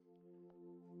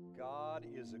God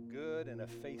is a good and a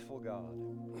faithful God.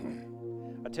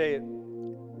 I tell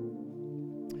you,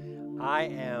 I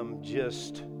am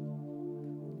just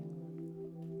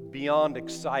beyond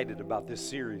excited about this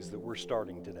series that we're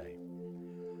starting today.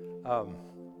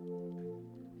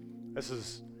 This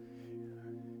is,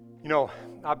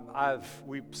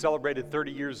 we celebrated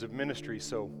 30 years of ministry,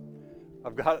 so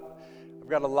I've got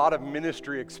a lot of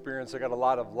ministry experience. I got a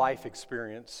lot of life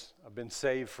experience. I've been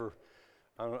saved for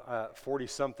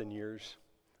 40-something years.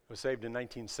 I was saved in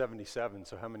 1977,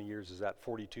 so how many years is that?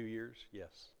 42 years? Yes.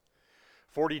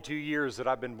 42 years that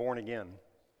I've been born again.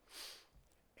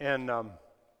 And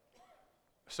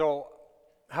so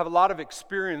I have a lot of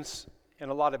experience and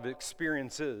a lot of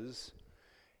experiences.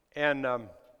 And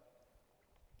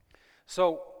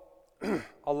so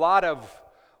a lot of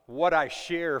what I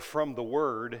share from the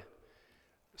Word,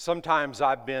 sometimes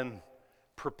I've been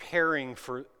preparing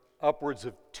for upwards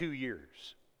of 2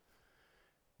 years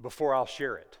before I'll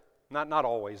share it. Not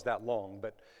always that long,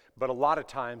 but a lot of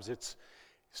times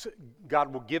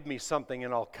God will give me something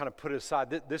and I'll kind of put it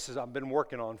aside. I've been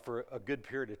working on for a good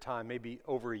period of time, maybe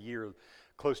over a year,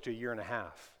 close to a year and a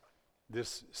half,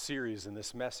 this series and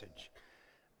this message.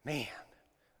 Man,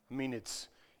 I mean, it's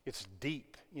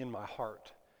deep in my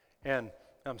heart. And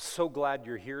I'm so glad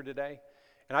you're here today.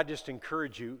 And I just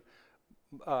encourage you,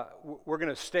 we're going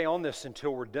to stay on this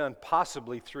until we're done,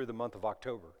 possibly through the month of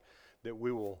October, that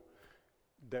we will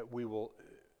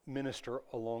minister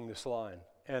along this line.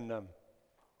 And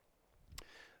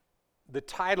the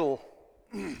title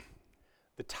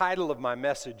of my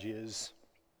message is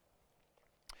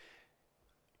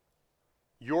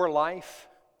Your Life,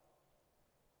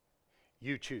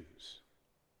 You Choose.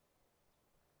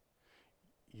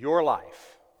 Your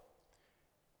life,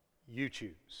 you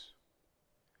choose.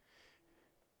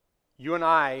 You and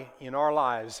I, in our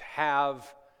lives,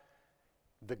 have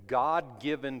the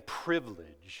God-given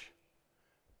privilege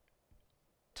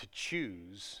to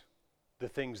choose the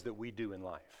things that we do in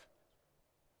life.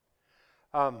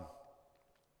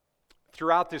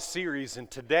 Throughout this series, and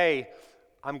today,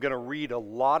 I'm going to read a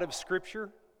lot of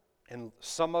Scripture, and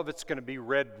some of it's going to be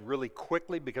read really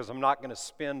quickly because I'm not going to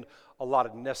spend a lot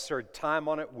of necessary time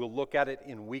on it. We'll look at it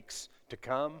in weeks to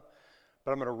come.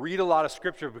 But I'm going to read a lot of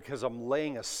Scripture because I'm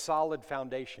laying a solid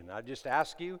foundation. I just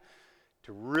ask you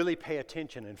to really pay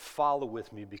attention and follow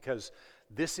with me because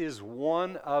this is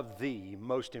one of the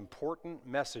most important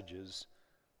messages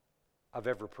I've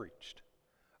ever preached.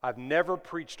 I've never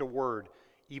preached a word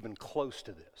even close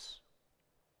to this.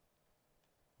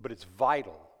 But it's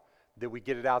vital that we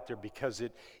get it out there because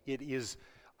it is,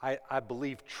 I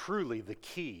believe, truly the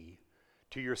key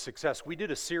to your success. We did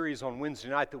a series on Wednesday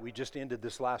night that we just ended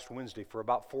this last Wednesday for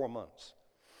about 4 months.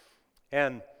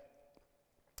 And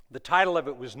the title of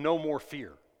it was No More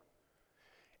Fear.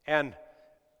 And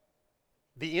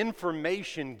the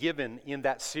information given in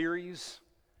that series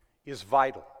is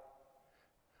vital.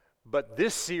 But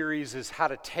this series is how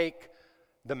to take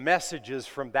the messages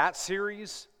from that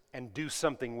series and do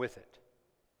something with it.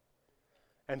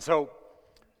 And so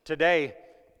today,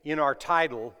 in our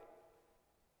title,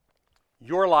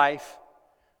 Your Life,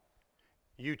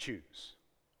 You Choose.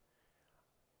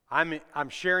 I'm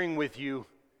sharing with you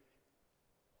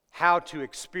how to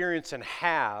experience and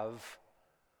have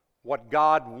what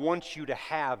God wants you to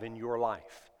have in your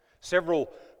life. Several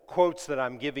quotes that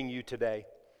I'm giving you today.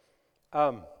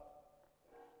 That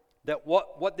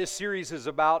what this series is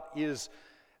about is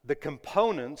the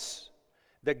components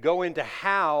that go into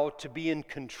how to be in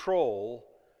control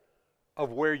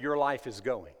of where your life is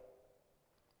going.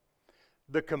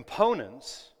 The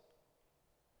components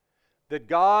that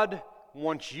God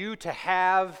wants you to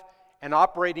have and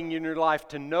operating in your life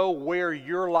to know where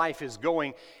your life is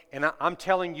going. And I'm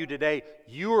telling you today,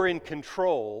 you are in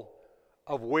control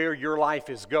of where your life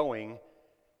is going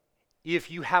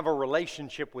if you have a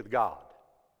relationship with God.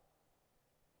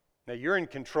 Now, you're in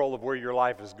control of where your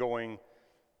life is going,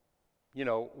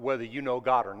 whether you know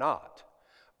God or not.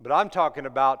 But I'm talking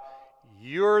about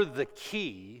you're the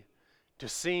key to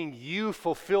seeing you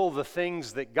fulfill the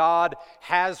things that God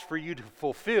has for you to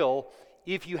fulfill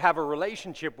if you have a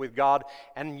relationship with God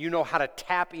and you know how to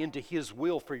tap into His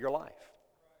will for your life.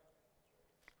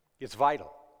 It's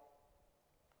vital.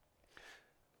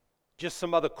 Just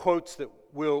some other quotes that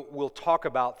we'll talk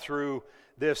about through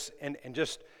this and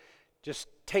just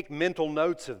take mental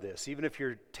notes of this. Even if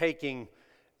you're taking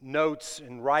notes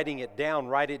and write it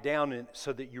down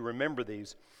so that you remember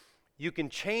these. You can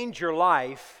change your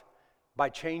life by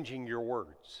changing your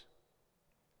words.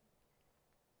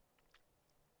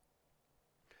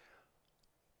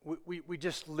 We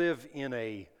just live in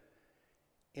a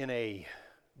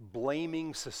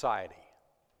blaming society.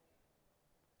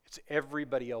 It's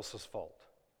everybody else's fault.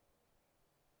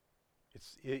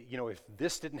 If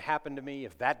this didn't happen to me,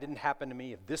 if that didn't happen to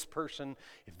me, if this person,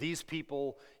 if these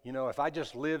people, if I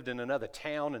just lived in another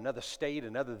town, another state,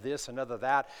 another this, another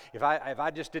that, if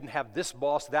I just didn't have this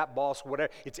boss, that boss,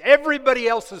 whatever, it's everybody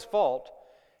else's fault.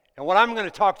 And what I'm going to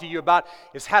talk to you about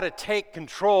is how to take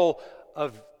control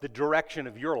of the direction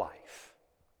of your life.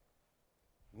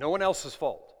 No one else's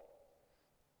fault.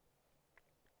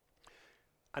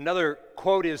 Another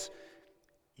quote is,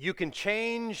 you can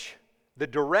change the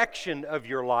direction of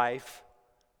your life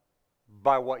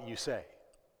by what you say.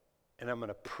 And I'm going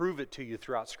to prove it to you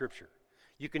throughout Scripture.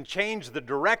 You can change the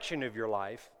direction of your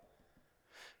life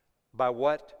by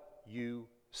what you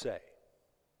say.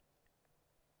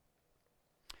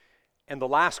 And the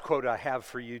last quote I have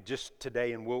for you just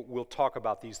today, and we'll talk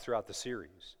about these throughout the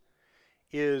series,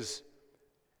 is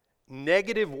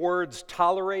negative words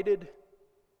tolerated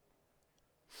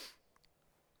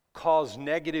cause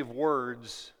negative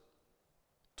words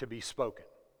to be spoken.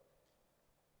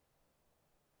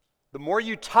 The more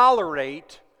you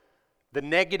tolerate the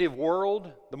negative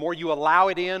world, the more you allow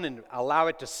it in and allow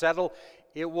it to settle,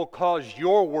 it will cause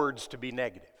your words to be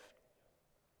negative.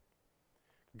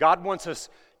 God wants us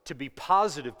to be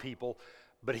positive people,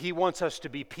 but He wants us to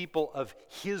be people of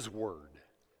His Word.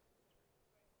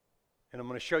 And I'm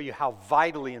going to show you how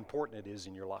vitally important it is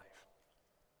in your life.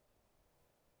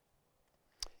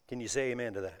 Can you say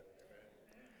amen to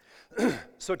that?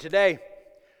 So today,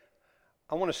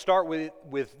 I want to start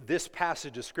with this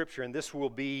passage of Scripture, and this will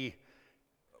be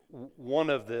one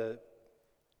of the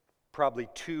probably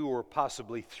 2 or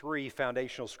possibly 3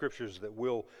 foundational scriptures that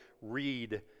we'll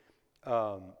read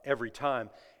every time.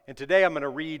 And today I'm going to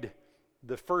read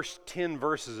the first 10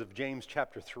 verses of James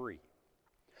chapter 3.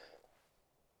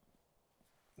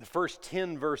 The first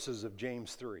 10 verses of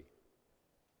James 3.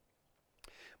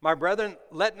 My brethren,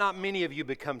 let not many of you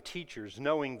become teachers,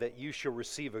 knowing that you shall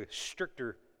receive a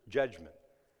stricter judgment.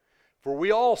 For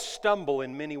we all stumble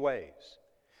in many ways.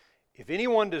 If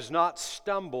anyone does not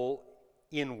stumble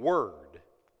in word,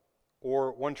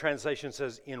 or one translation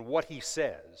says in what he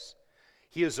says,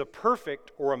 he is a perfect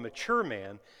or a mature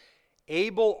man,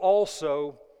 able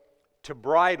also to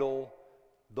bridle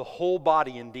the whole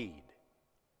body indeed.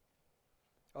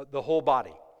 The whole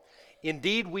body.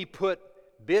 Indeed, we put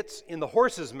bits in the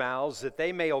horses' mouths that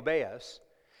they may obey us,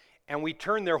 and we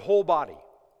turn their whole body.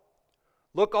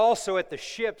 Look also at the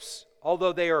ships,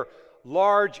 although they are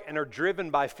large and are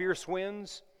driven by fierce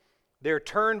winds, they are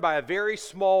turned by a very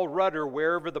small rudder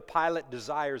wherever the pilot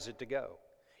desires it to go.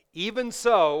 Even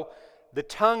so, the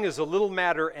tongue is a little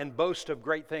matter and boasts of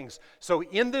great things. So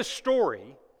in this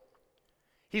story,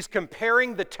 he's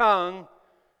comparing the tongue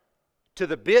to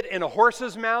the bit in a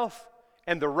horse's mouth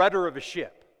and the rudder of a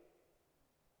ship.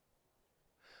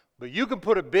 But you can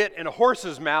put a bit in a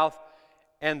horse's mouth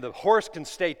and the horse can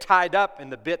stay tied up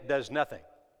and the bit does nothing.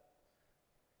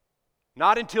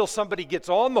 Not until somebody gets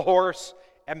on the horse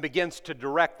and begins to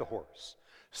direct the horse.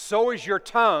 So is your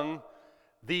tongue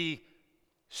the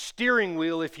steering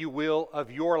wheel, if you will, of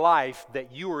your life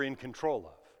that you are in control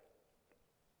of.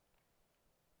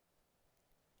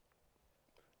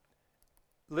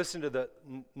 Listen to the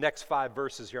next 5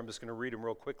 verses here. I'm just going to read them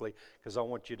real quickly because I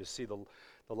want you to see the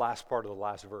last part of the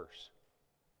last verse.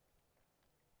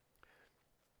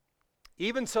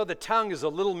 Even so, the tongue is a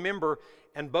little member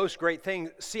and boasts great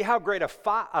things. See how great a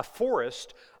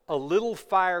forest a little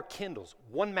fire kindles.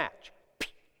 One match.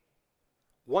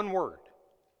 One word.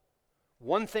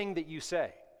 One thing that you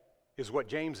say is what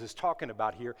James is talking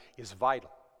about here is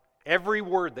vital. Every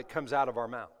word that comes out of our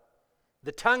mouth.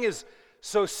 The tongue is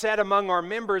so set among our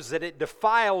members that it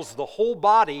defiles the whole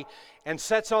body and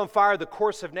sets on fire the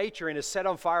course of nature and is set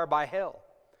on fire by hell.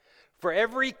 For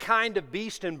every kind of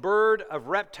beast and bird, of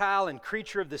reptile and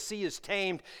creature of the sea is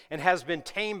tamed and has been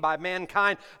tamed by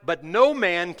mankind, but no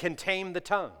man can tame the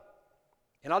tongue.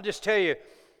 And I'll just tell you,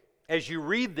 as you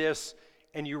read this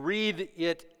and you read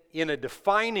it in a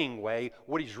defining way,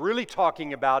 what he's really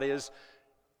talking about is,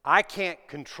 I can't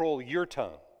control your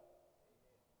tongue.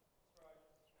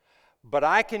 But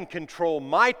I can control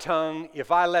my tongue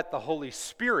if I let the Holy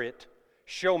Spirit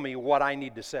show me what I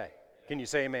need to say. Can you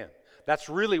say amen? That's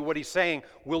really what he's saying.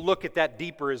 We'll look at that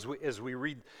deeper as we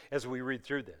read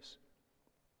through this.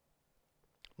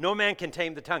 No man can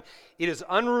tame the tongue. It is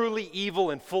unruly,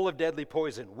 evil, and full of deadly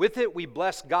poison. With it we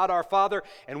bless God our Father,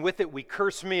 and with it we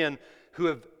curse men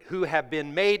who have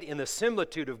been made in the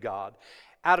similitude of God.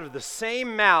 Out of the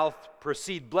same mouth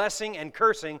proceed blessing and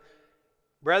cursing.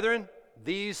 Brethren,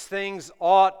 these things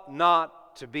ought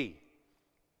not to be.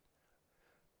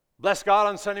 Bless God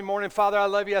on Sunday morning. Father, I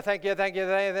love you. I thank you. I thank you.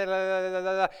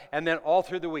 And then all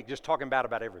through the week, just talking bad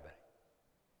about everybody.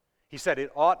 He said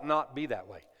it ought not be that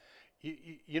way.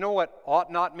 You know what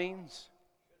ought not means?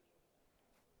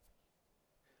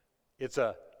 It's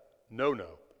a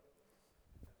no-no.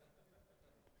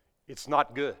 It's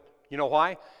not good. You know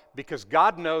why? Because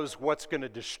God knows what's going to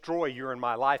destroy your and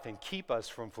my life and keep us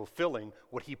from fulfilling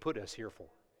what He put us here for.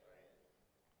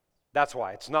 That's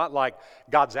why. It's not like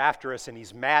God's after us and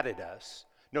He's mad at us.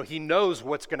 No, He knows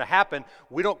what's going to happen.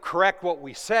 We don't correct what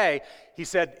we say. He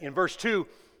said in verse 2,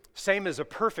 same as a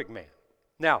perfect man.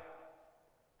 Now,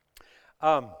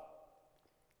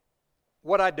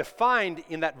 what I defined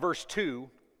in that verse 2,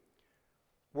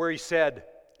 where he said,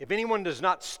 if anyone does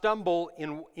not stumble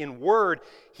in word,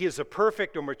 he is a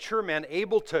perfect or mature man,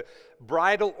 able to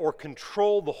bridle or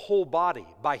control the whole body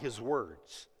by his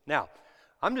words. Now,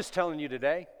 I'm just telling you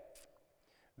today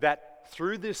that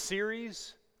through this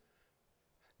series,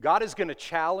 God is going to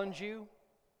challenge you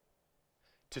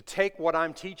to take what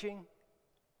I'm teaching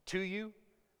to you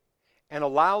and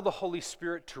allow the Holy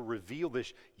Spirit to reveal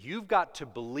this. You've got to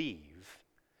believe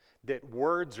that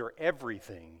words are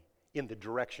everything in the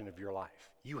direction of your life.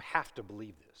 You have to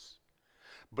believe this.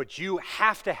 But you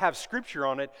have to have Scripture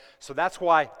on it, so that's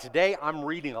why today I'm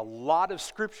reading a lot of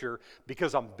Scripture,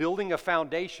 because I'm building a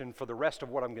foundation for the rest of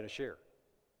what I'm going to share.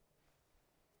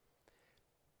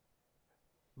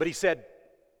 But he said,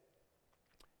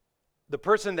 the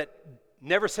person that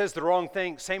never says the wrong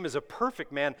thing, same as a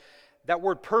perfect man. That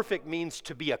word perfect means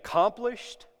to be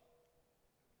accomplished,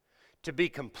 to be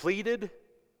completed.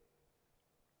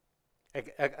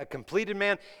 A completed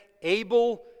man,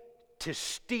 able to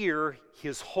steer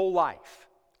his whole life,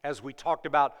 as we talked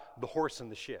about the horse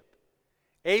and the ship.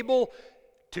 Able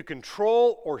to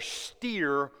control or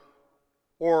steer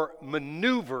or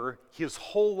maneuver his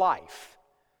whole life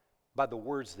by the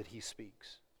words that he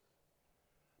speaks,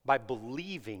 by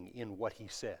believing in what he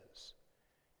says.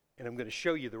 And I'm going to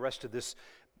show you the rest of this,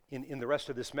 in the rest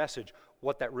of this message,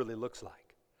 what that really looks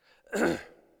like.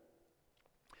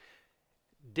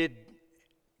 Did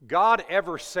God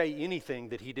ever say anything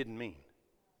that He didn't mean?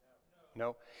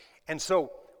 No. And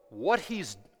so what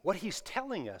he's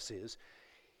telling us is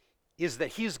that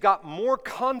He's got more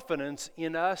confidence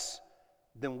in us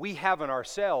than we have in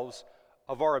ourselves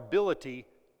of our ability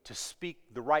to speak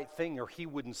the right thing, or He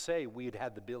wouldn't say we had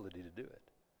had the ability to do it.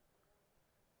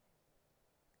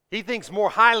 He thinks more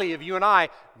highly of you and I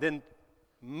than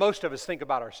most of us think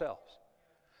about ourselves.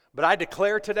 But I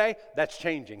declare today, that's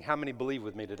changing. How many believe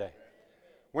with me today?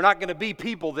 We're not going to be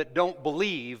people that don't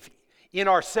believe in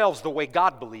ourselves the way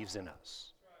God believes in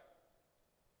us.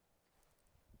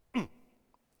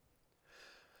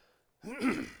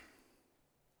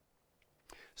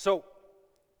 So,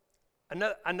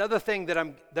 another thing that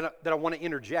I want to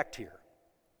interject here.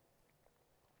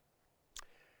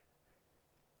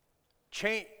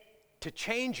 To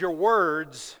change your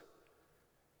words,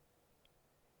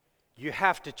 you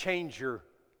have to change your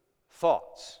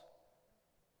thoughts.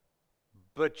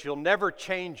 But you'll never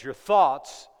change your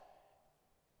thoughts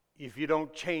if you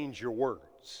don't change your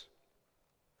words.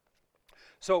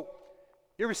 So,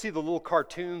 you ever see the little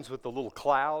cartoons with the little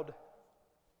cloud?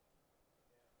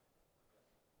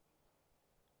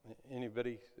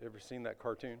 Anybody ever seen that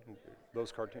cartoon?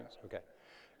 Those cartoons? Okay.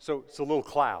 So it's a little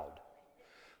cloud.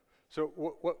 So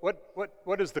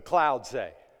what does the cloud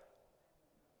say?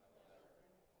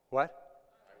 What?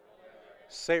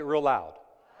 Say it real loud.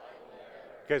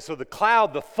 Okay, so the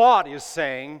cloud, the thought is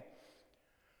saying,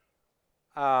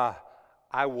 I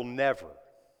will never.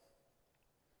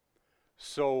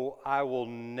 So I will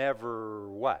never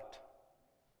what?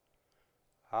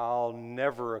 I'll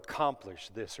never accomplish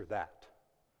this or that.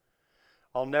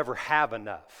 I'll never have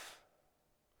enough.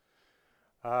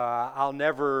 I'll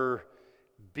never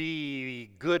be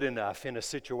good enough in a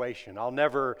situation. I'll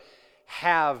never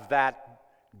have that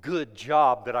good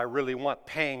job that I really want,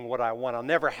 paying what I want. I'll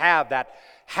never have that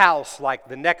house like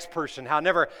the next person. I'll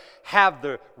never have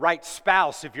the right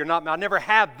spouse if you're not. I'll never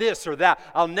have this or that.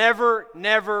 I'll never.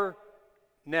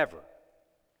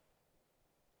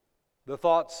 The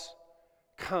thoughts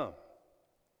come.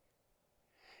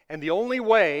 And the only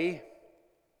way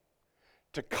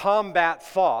to combat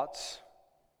thoughts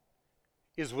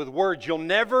is with words. You'll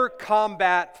never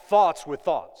combat thoughts with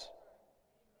thoughts.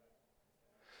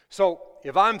 So,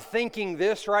 if I'm thinking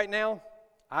this right now,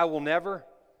 I will never,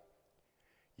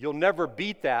 you'll never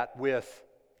beat that with,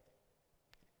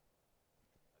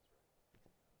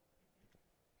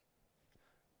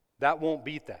 that won't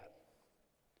beat that.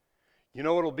 You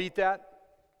know what'll beat that?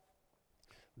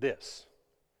 This.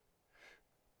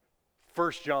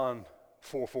 1 John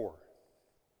 4:4.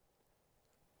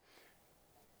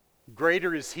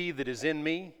 Greater is he that is in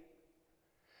me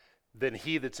than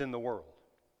he that's in the world.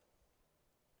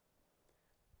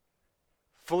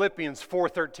 Philippians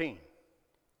 4:13.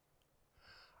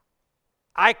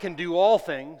 I can do all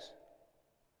things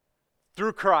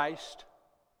through Christ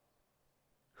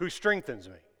who strengthens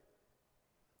me.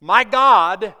 My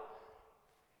God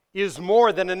is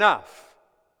more than enough.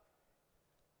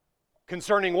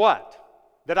 Concerning what?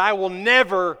 That I will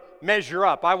never measure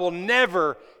up. I will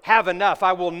never have enough.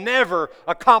 I will never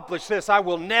accomplish this. I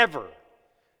will never.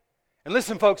 And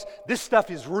listen, folks, this stuff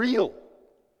is real.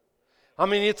 I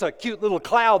mean, it's a cute little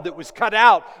cloud that was cut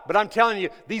out, but I'm telling you,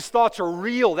 these thoughts are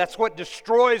real. That's what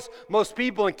destroys most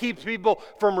people and keeps people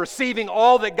from receiving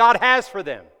all that God has for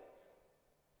them.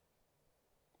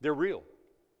 They're real.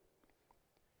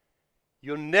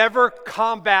 You'll never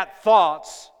combat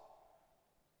thoughts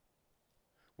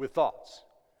with thoughts.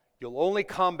 You'll only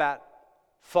combat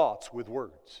thoughts with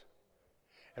words.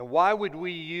 And why would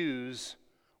we use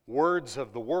words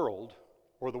of the world,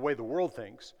 or the way the world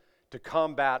thinks, to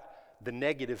combat the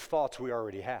negative thoughts we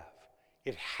already have?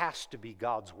 It has to be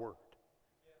God's Word.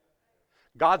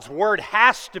 God's Word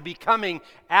has to be coming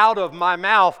out of my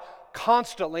mouth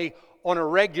constantly on a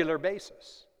regular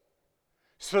basis,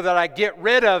 so that I get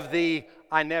rid of the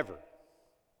I never.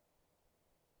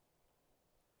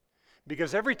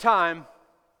 Because every time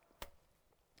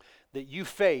that you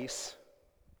face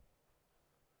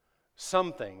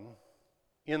something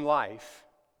in life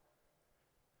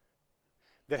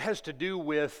that has to do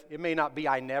with, it may not be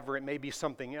I never, it may be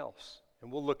something else.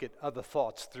 And we'll look at other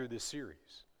thoughts through this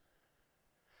series.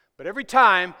 But every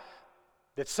time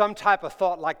that some type of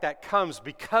thought like that comes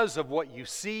because of what you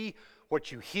see,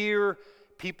 what you hear,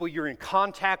 people you're in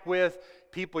contact with,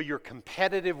 people you're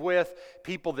competitive with,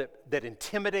 people that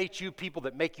intimidate you, people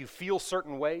that make you feel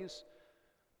certain ways,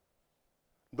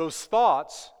 those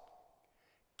thoughts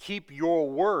keep your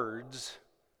words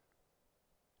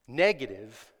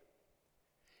negative,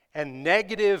 and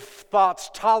negative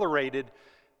thoughts tolerated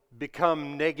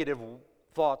become negative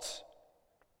thoughts,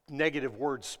 negative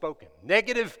words spoken.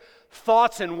 Negative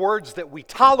thoughts and words that we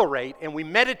tolerate and we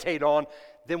meditate on,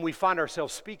 then we find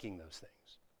ourselves speaking those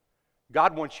things.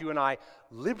 God wants you and I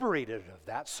liberated of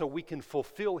that so we can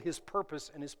fulfill His purpose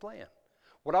and His plan.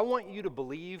 What I want you to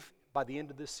believe by the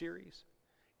end of this series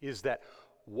is that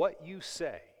what you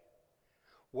say,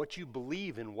 what you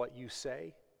believe in what you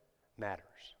say, matters.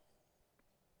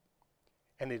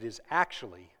 And it is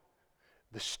actually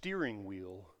the steering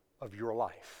wheel of your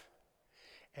life.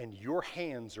 And your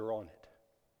hands are on it.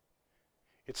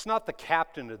 It's not the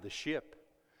captain of the ship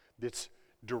that's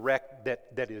direct,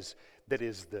 that is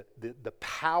the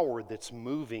power that's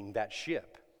moving that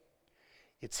ship.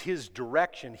 It's His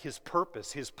direction, His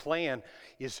purpose, His plan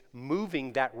is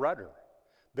moving that rudder.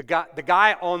 The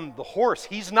guy on the horse,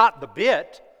 he's not the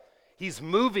bit. He's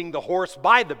moving the horse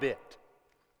by the bit.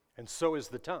 And so is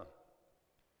the tongue.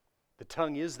 The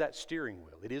tongue is that steering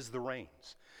wheel. It is the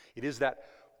reins. It is that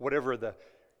whatever the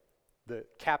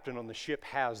captain on the ship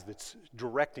has that's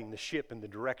directing the ship in the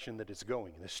direction that it's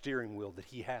going, the steering wheel that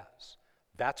he has.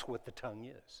 That's what the tongue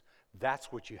is. That's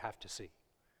what you have to see.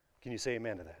 Can you say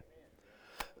amen to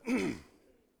that?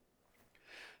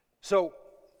 So,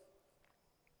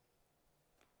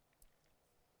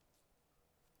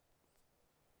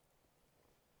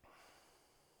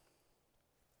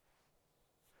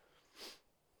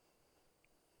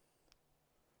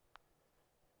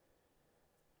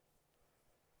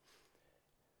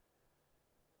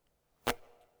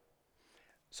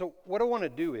 what I want to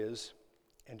do is,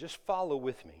 and just follow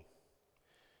with me.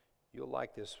 You'll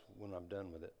like this when I'm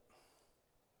done with it.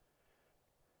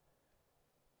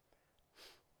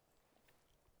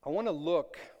 I want to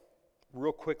look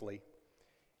real quickly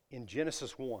in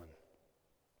Genesis 1.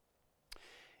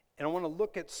 And I want to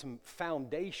look at some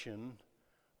foundation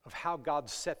of how God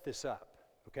set this up,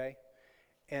 okay?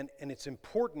 And it's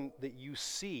important that you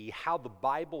see how the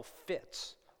Bible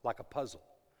fits like a puzzle.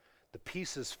 The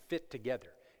pieces fit together.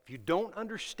 If you don't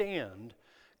understand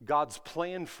God's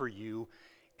plan for you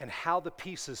and how the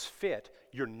pieces fit,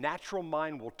 your natural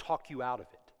mind will talk you out of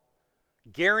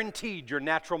it. Guaranteed your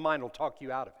natural mind will talk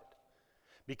you out of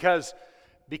it.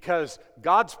 Because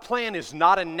God's plan is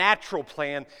not a natural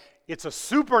plan, it's a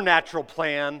supernatural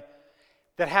plan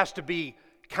that has to be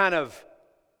kind of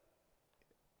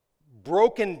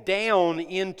broken down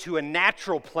into a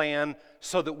natural plan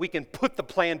so that we can put the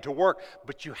plan to work.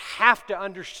 But you have to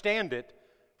understand it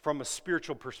from a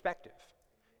spiritual perspective.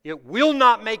 It will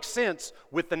not make sense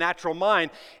with the natural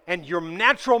mind, and your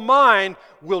natural mind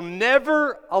will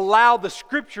never allow the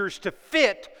Scriptures to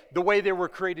fit the way they were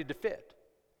created to fit.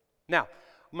 Now,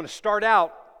 I'm going to start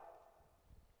out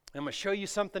I'm going to show you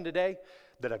something today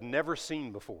that I've never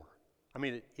seen before. I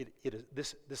mean,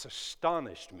 this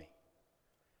astonished me.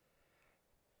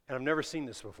 And I've never seen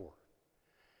this before.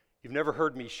 You've never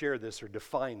heard me share this or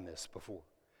define this before.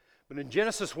 But in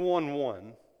Genesis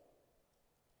 1:1,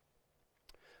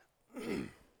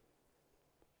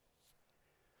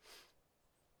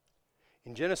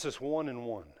 in Genesis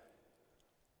 1:1,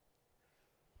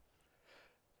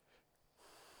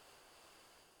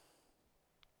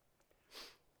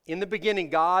 in the beginning,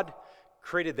 God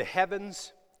created the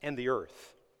heavens and the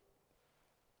earth.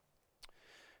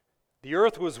 The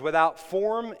earth was without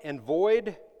form and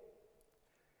void,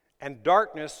 and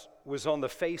darkness was on the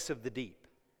face of the deep.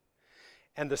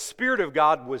 And the Spirit of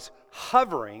God was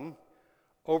hovering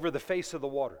over the face of the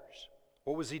waters.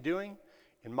 What was he doing?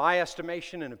 In my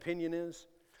estimation and opinion is,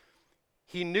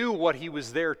 he knew what he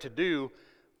was there to do,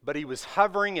 but he was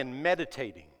hovering and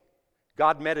meditating.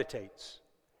 God meditates.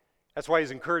 That's why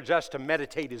he's encouraged us to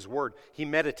meditate his word. He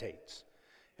meditates.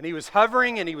 And he was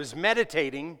hovering and he was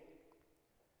meditating.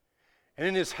 And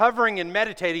in his hovering and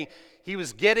meditating, he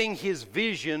was getting his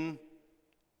vision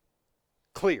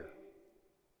clear.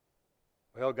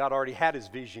 Well, God already had his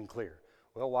vision clear.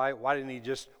 Well, why did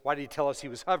he tell us he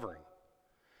was hovering?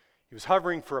 He was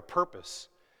hovering for a purpose.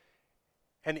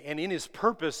 And in his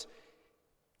purpose,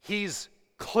 he's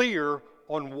clear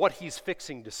on what he's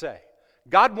fixing to say.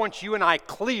 God wants you and I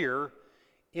clear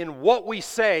in what we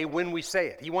say when we say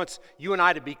it. He wants you and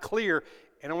I to be clear,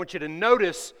 and I want you to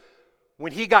notice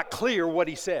when he got clear what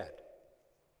he said.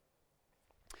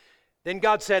 Then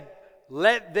God said,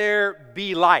 "Let there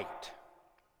be light."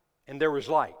 And there was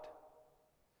light.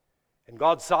 And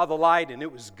God saw the light, and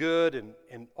it was good,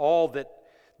 and all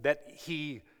that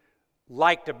he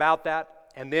liked about that.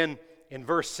 And then in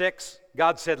verse 6,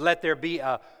 God said, let there be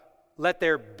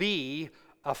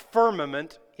a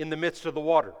firmament in the midst of the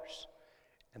waters.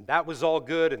 And that was all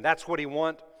good, and that's what he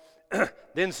wanted.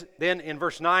 Then in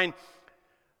verse 9,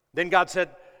 then God said,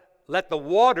 let the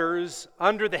waters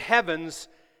under the heavens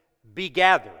be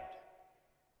gathered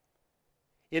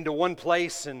into one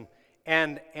place, and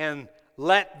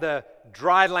let the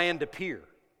dry land appear.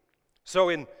 So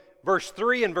in verse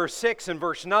 3 and verse 6 and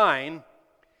verse 9,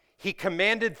 he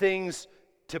commanded things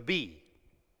to be.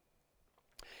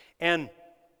 And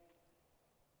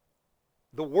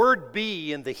the word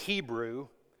be in the Hebrew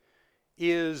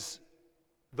is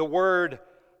the word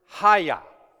haya.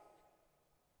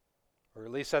 Or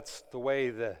at least that's the way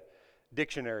the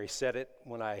dictionary said it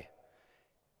when I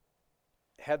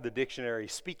had the dictionary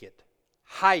speak it.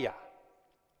 Haya.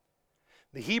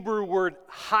 The Hebrew word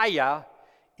haya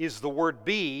is the word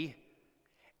be,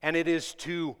 and it is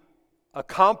to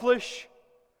accomplish,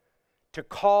 to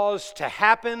cause to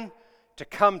happen, to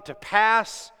come to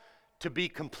pass, to be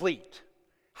complete.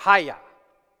 Haya.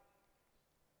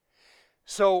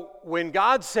 So when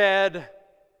God said,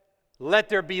 let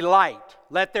there be light,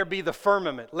 let there be the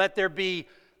firmament, let there be,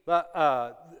 what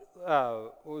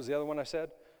was the other one I said?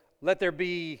 Let there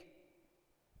be,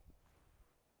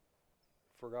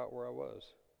 forgot where I was.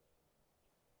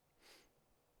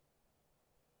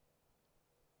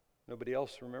 Nobody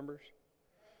else remembers?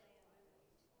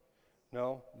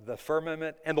 No, the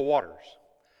firmament and the waters.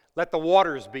 Let the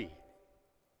waters be.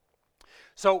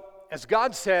 So, as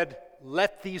God said,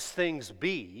 let these things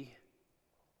be,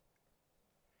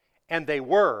 and they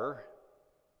were,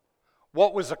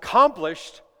 what was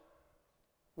accomplished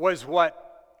was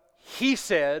what he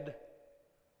said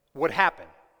would happen.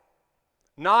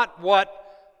 Not what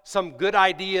some good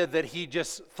idea that he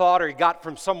just thought or he got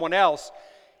from someone else.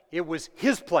 It was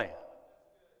his plan.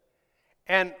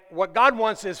 And what God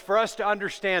wants is for us to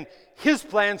understand his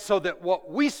plan so that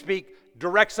what we speak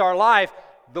directs our life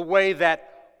the way that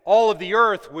all of the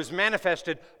earth was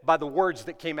manifested by the words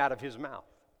that came out of his mouth.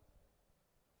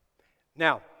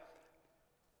 Now,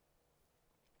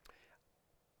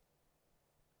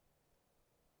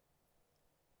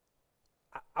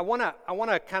 I want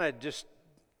to kind of just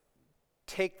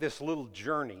take this little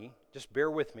journey. Just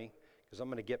bear with me because I'm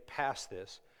going to get past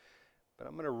this. But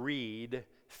I'm going to read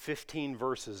 15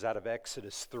 verses out of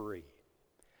Exodus 3.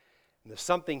 And there's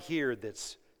something here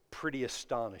that's pretty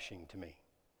astonishing to me.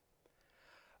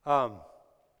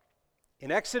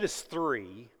 In Exodus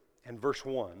 3 and verse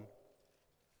 1,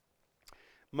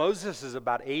 Moses is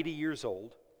about 80 years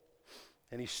old,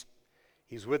 and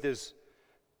he's with his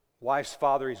wife's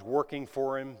father. He's working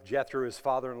for him, Jethro, his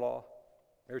father-in-law.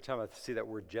 Every time I see that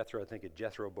word Jethro, I think of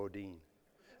Jethro Bodine.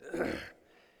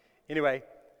 Anyway,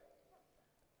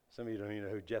 some of you don't even know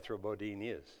who Jethro Bodine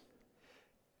is.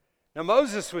 Now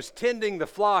Moses was tending the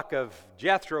flock of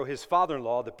Jethro, his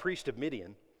father-in-law, the priest of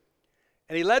Midian,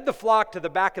 And he led the flock to the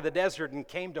back of the desert and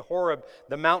came to Horeb,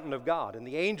 the mountain of God. And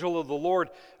the angel of the Lord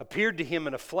appeared to him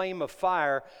in a flame of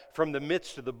fire from the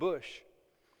midst of the bush.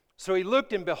 So he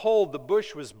looked, and behold, the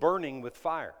bush was burning with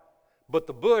fire, but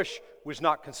the bush was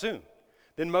not consumed.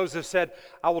 Then Moses said,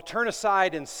 I will turn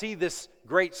aside and see this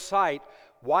great sight,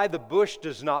 why the bush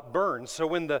does not burn. So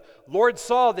when the Lord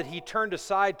saw that he turned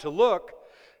aside to look,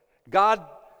 God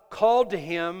called to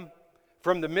him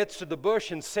from the midst of the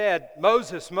bush and said,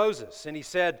 Moses, Moses. And he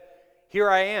said, Here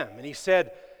I am. And he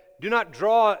said, Do not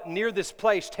draw near this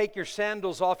place. Take your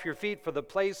sandals off your feet, for the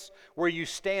place where you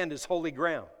stand is holy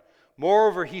ground.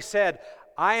 Moreover, he said,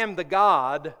 I am the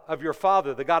God of your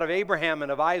father, the God of Abraham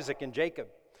and of Isaac and Jacob.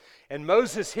 And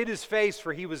Moses hid his face,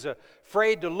 for he was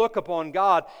afraid to look upon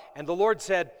God. And the Lord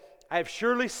said, I have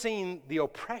surely seen the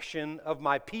oppression of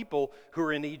my people who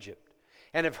are in Egypt,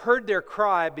 and have heard their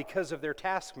cry because of their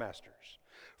taskmasters.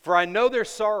 For I know their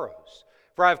sorrows,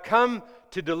 for I have come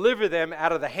to deliver them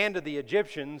out of the hand of the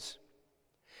Egyptians,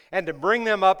 and to bring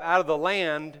them up out of the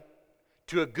land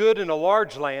to a good and a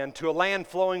large land, to a land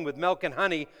flowing with milk and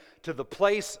honey, to the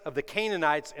place of the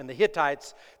Canaanites and the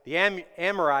Hittites, the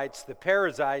Amorites, the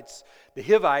Perizzites, the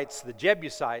Hivites, the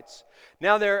Jebusites.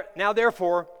 Now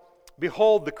therefore,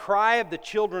 behold, the cry of the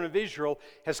children of Israel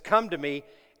has come to me,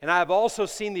 and I have also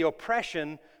seen the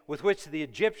oppression with which the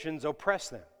Egyptians oppress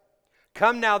them.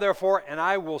 Come now, therefore, and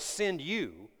I will send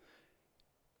you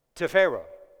to Pharaoh.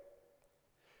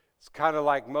 It's kind of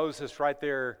like Moses right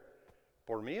there,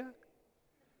 por mí?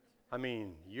 I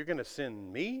mean, you're going to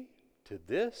send me to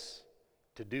this,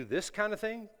 to do this kind of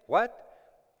thing? What?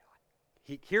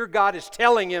 Here God is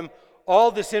telling him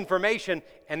all this information,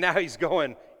 and now he's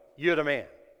going, you're the man.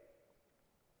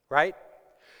 Right?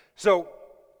 So,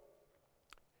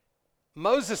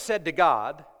 Moses said to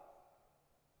God,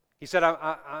 he said,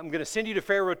 I'm going to send you to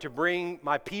Pharaoh to bring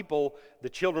my people, the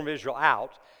children of Israel,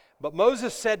 out. But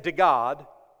Moses said to God,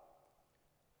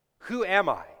 who am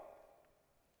I?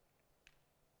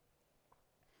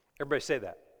 Everybody say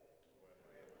that.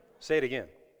 Say it again.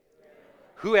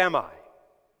 Who am I?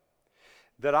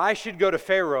 That I should go to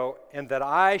Pharaoh and that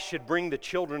I should bring the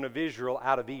children of Israel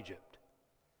out of Egypt.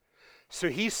 So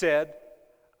he said,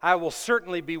 I will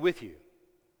certainly be with you.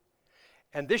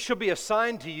 And this shall be a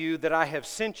sign to you that I have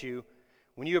sent you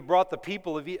when you have brought the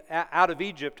people out of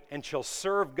Egypt, and shall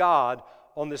serve God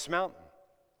on this mountain.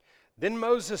 Then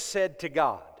Moses said to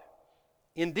God,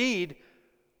 Indeed,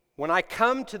 when I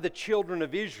come to the children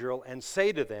of Israel and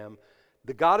say to them,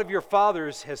 the God of your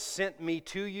fathers has sent me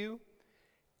to you,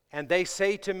 and they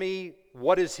say to me,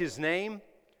 what is his name?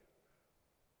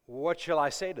 What shall I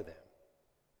say to them?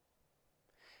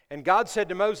 And God said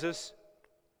to Moses,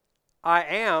 I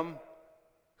am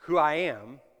who I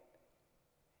am.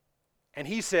 And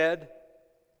he said,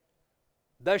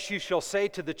 thus you shall say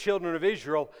to the children of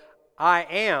Israel, I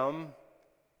am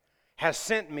has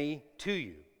sent me to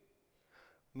you.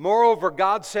 Moreover,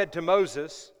 God said to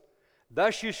Moses,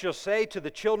 thus you shall say to the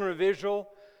children of Israel,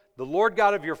 the Lord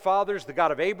God of your fathers, the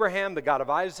God of Abraham, the God of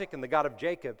Isaac, and the God of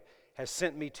Jacob has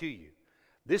sent me to you.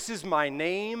 This is my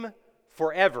name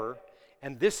forever,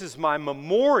 and this is my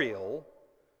memorial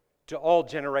to all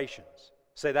generations.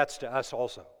 Say, that's to us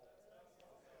also.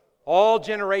 All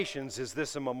generations is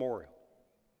this a memorial.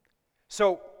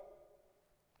 So,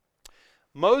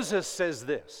 Moses says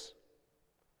this,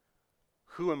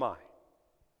 who am I?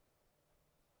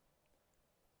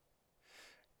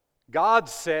 God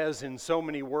says in so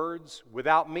many words,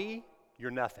 without me, you're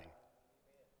nothing.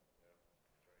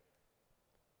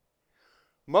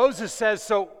 Moses says,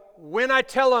 so when I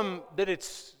tell them that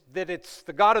it's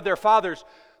the God of their fathers,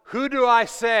 who do I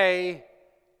say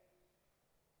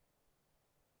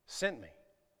sent me?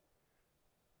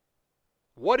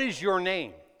 What is your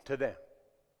name to them?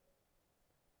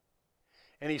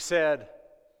 And he said,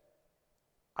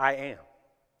 I am.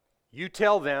 You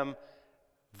tell them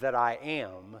that I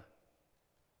am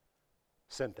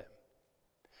sent them.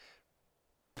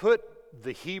 Put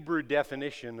the Hebrew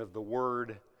definition of the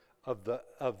word of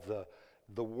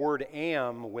the word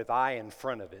am with I in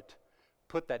front of it.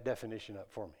 Put that definition up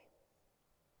for me.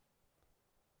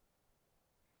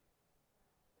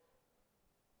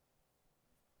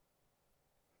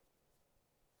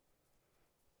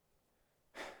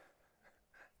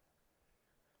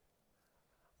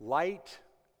 Light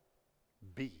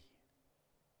be,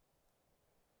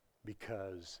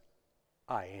 because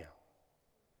I am.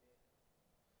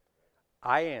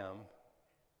 I am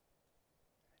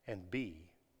and be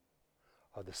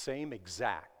are the same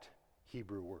exact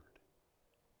Hebrew word.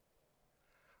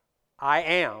 I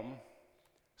am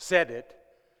said it,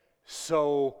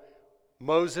 so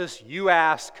Moses, you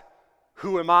ask,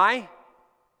 who am I?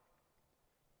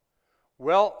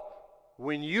 Well,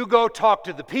 when you go talk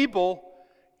to the people,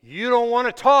 you don't want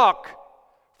to talk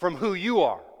from who you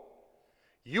are.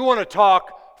 You want to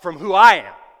talk from who I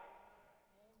am.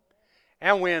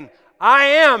 And when I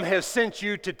am has sent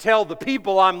you to tell the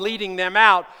people I'm leading them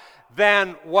out,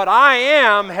 then what I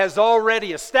am has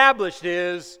already established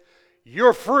is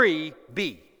you're free,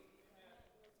 be.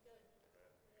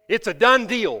 It's a done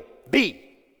deal, be.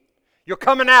 You're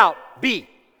coming out, be.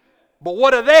 But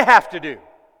what do they have to do?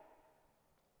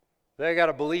 They got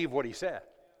to believe what he said.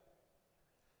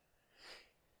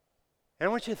 And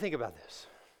I want you to think about this,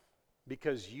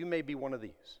 because you may be one of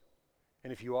these.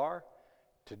 And if you are,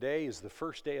 today is the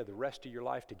first day of the rest of your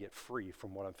life to get free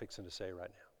from what I'm fixing to say right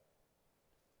now.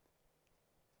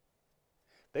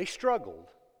 They struggled,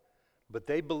 but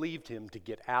they believed him to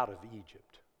get out of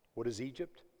Egypt. What is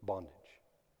Egypt? Bondage.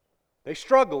 They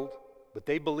struggled, but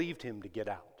they believed him to get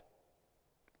out.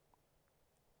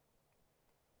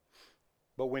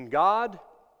 But when God,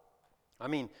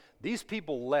 these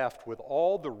people left with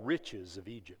all the riches of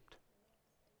Egypt.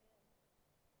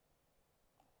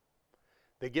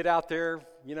 They get out there,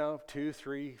 2,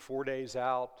 3, 4 days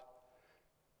out.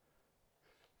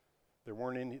 There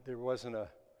wasn't a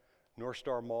North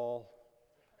Star Mall.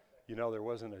 There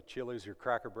wasn't a Chili's or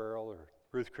Cracker Barrel or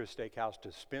Ruth Chris Steakhouse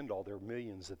to spend all their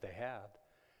millions that they had.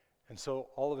 And so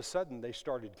all of a sudden they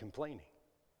started complaining.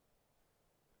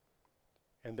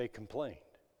 And they complained.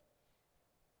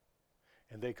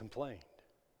 And they complained.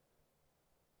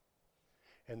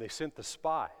 And they sent the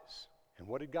spies. And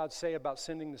what did God say about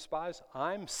sending the spies?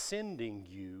 I'm sending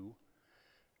you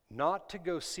not to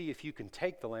go see if you can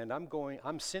take the land.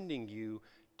 I'm sending you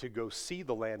to go see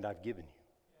the land I've given you.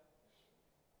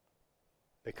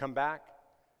 They come back,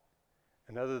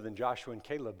 and other than Joshua and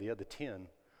Caleb, the other 10,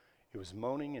 it was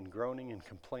moaning and groaning and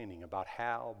complaining about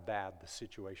how bad the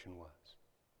situation was.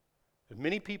 There's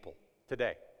many people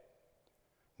today,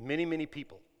 many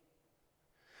people,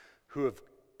 who have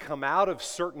come out of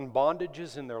certain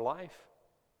bondages in their life,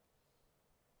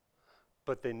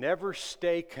 but they never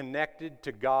stay connected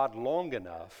to God long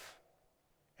enough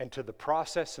and to the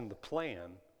process and the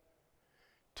plan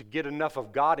to get enough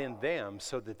of God in them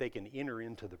so that they can enter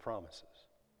into the promises.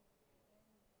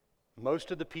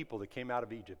 Most of the people that came out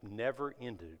of Egypt never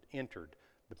entered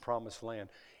the promised land.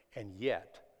 And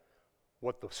yet,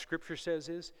 what the scripture says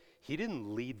is, he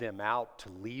didn't lead them out to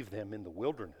leave them in the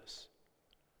wilderness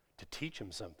to teach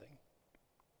them something.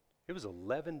 It was an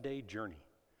 11-day journey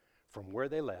from where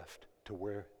they left to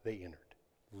where they entered.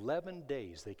 11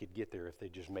 days they could get there if they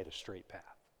just made a straight path.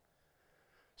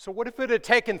 So what if it had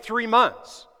taken 3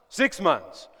 months, 6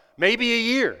 months, maybe a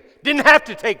year? Didn't have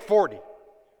to take 40.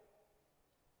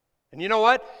 And you know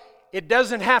what? It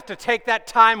doesn't have to take that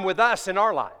time with us in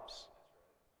our lives.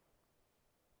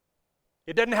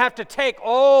 It doesn't have to take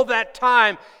all that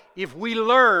time if we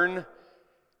learn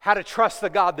how to trust the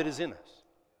God that is in us.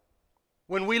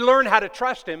 When we learn how to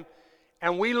trust him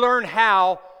and we learn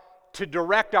how to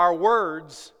direct our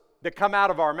words that come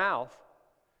out of our mouth,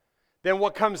 then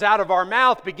what comes out of our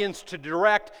mouth begins to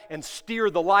direct and steer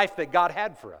the life that God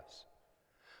had for us.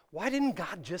 Why didn't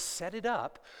God just set it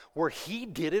up where he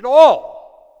did it all?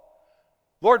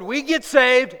 Lord, we get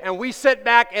saved and we sit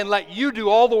back and let you do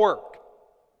all the work.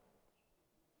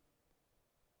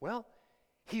 Well,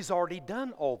 he's already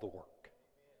done all the work.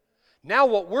 Now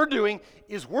what we're doing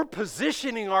is we're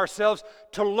positioning ourselves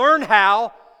to learn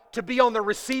how to be on the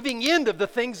receiving end of the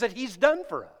things that he's done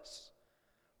for us.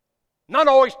 Not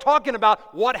always talking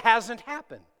about what hasn't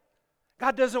happened.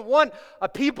 God doesn't want a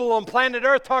people on planet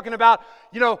Earth talking about,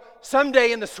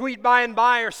 someday in the sweet by and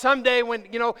by, or someday when,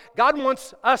 God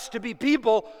wants us to be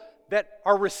people that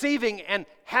are receiving and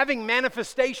having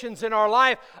manifestations in our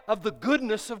life of the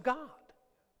goodness of God.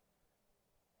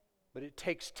 But it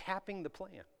takes tapping the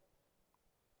plan.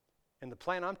 And the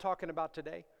plan I'm talking about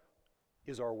today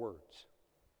is our words.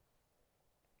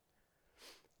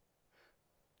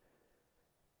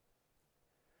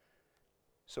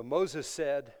 So Moses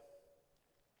said,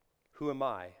 "Who am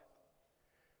I?"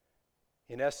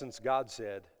 In essence, God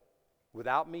said,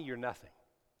 "Without me, you're nothing."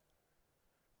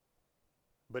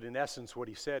 But in essence, what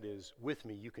he said is, "With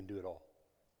me, you can do it all."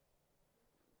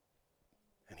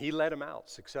 And he led him out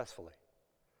successfully.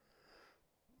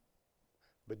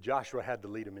 But Joshua had to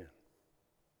lead him in.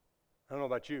 I don't know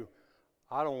about you.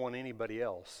 I don't want anybody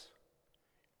else.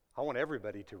 I want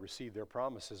everybody to receive their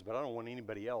promises, but I don't want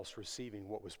anybody else receiving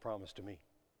what was promised to me.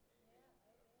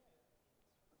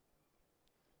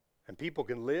 And people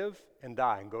can live and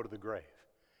die and go to the grave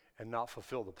and not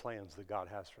fulfill the plans that God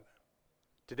has for them.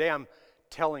 Today I'm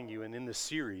telling you, and in this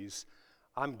series,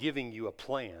 I'm giving you a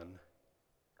plan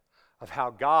of how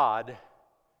God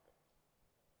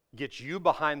gets you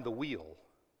behind the wheel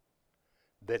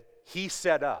that He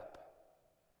set up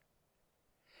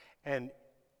and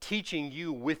teaching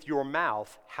you with your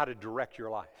mouth how to direct your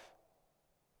life.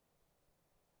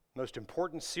 Most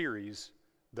important series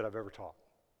that I've ever taught.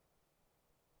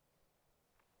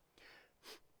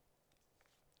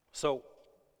 So,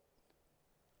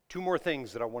 two more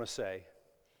things that I want to say,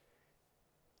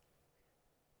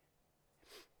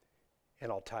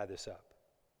 and I'll tie this up.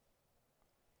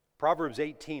 Proverbs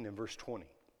 18 and verse 20.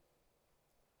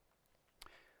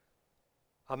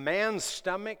 A man's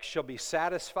stomach shall be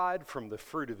satisfied from the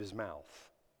fruit of his mouth.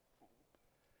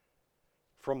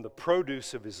 From the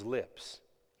produce of his lips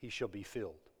he shall be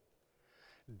filled.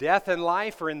 Death and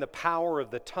life are in the power of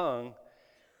the tongue,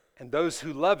 and those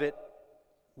who love it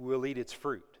will eat its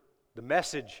fruit. The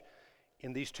Message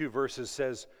in these two verses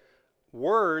says,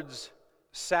 words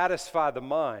satisfy the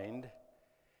mind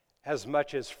as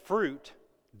much as fruit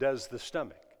does the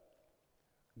stomach.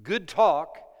 Good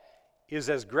talk is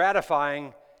as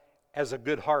gratifying as a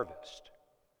good harvest.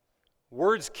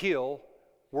 Words kill,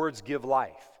 words give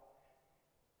life.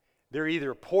 They're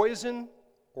either poison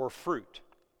or fruit.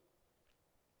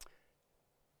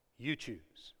 You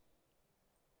choose.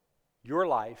 Your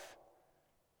life,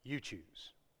 you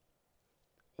choose.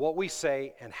 What we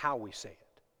say and how we say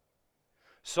it.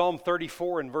 Psalm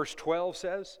 34 and verse 12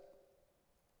 says,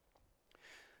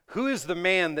 who is the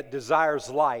man that desires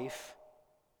life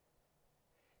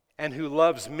and who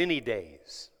loves many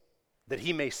days that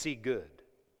he may see good?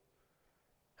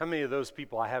 How many of those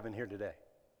people I have in here today?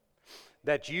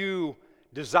 That you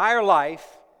desire life,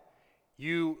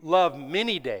 you love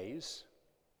many days,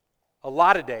 a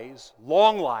lot of days,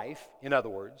 long life, in other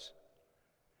words,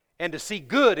 and to see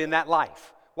good in that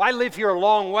life. Why live here a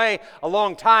long way, a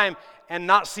long time, and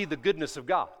not see the goodness of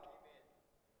God?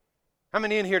 How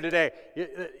many in here today,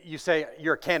 you say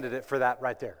you're a candidate for that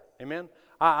right there? Amen?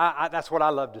 That's what I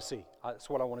love to see. That's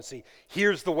what I want to see.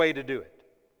 Here's the way to do it.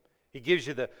 He gives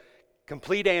you the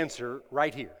complete answer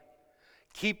right here.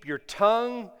 Keep your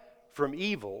tongue from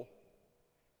evil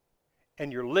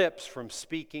and your lips from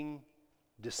speaking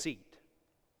deceit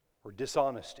or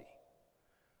dishonesty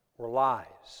or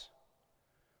lies.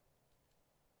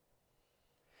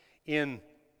 In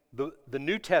the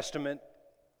New Testament,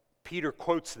 Peter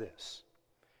quotes this.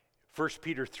 1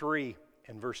 Peter 3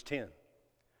 and verse 10.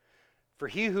 For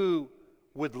he who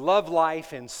would love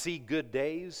life and see good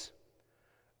days,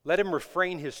 let him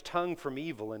refrain his tongue from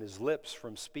evil and his lips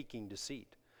from speaking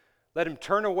deceit. Let him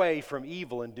turn away from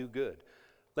evil and do good.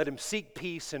 Let him seek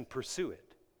peace and pursue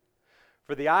it.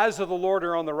 For the eyes of the Lord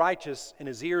are on the righteous, and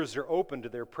his ears are open to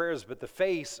their prayers, but the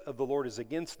face of the Lord is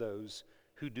against those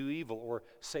who do evil or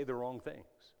say the wrong things.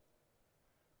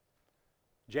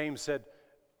 James said,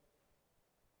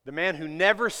 the man who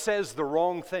never says the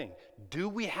wrong thing, do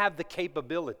we have the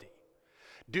capability?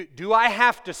 Do I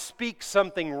have to speak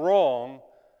something wrong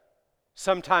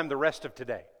sometime the rest of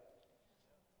today?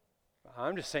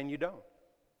 I'm just saying you don't.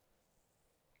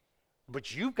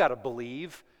 But you've got to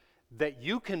believe that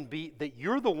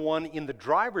you're the one in the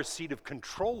driver's seat of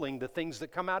controlling the things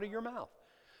that come out of your mouth.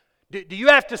 Do you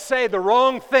have to say the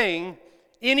wrong thing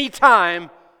anytime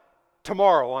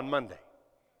tomorrow on Monday?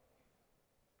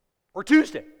 Or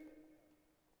Tuesday?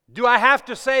 Do I have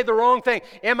to say the wrong thing?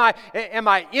 Am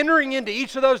I entering into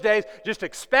each of those days just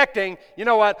expecting, you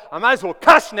know what, I might as well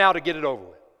cuss now to get it over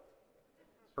with?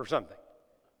 Or something.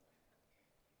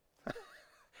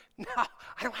 No,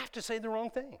 I don't have to say the wrong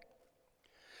thing.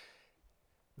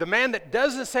 The man that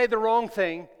doesn't say the wrong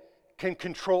thing can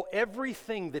control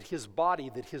everything that his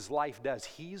body, that his life does.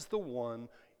 He's the one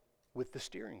with the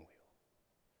steering wheel.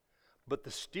 But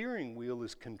the steering wheel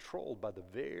is controlled by the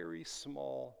very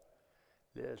small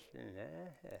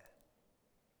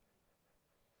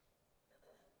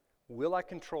Will I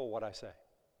control what I say?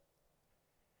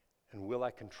 And will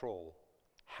I control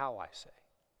how I say?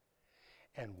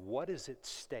 And what is at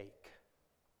stake?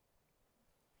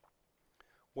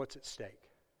 What's at stake?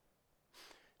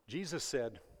 Jesus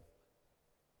said,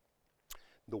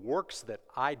 the works that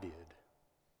I did,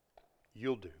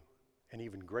 you'll do, and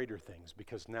even greater things,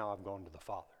 because now I've gone to the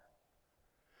Father.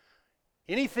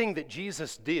 Anything that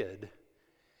Jesus did,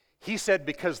 he said,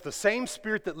 because the same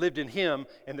Spirit that lived in him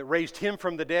and that raised him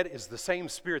from the dead is the same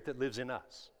Spirit that lives in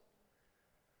us.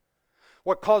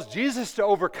 What caused Jesus to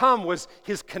overcome was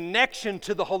his connection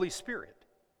to the Holy Spirit.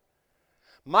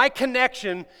 My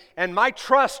connection and my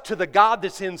trust to the God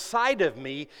that's inside of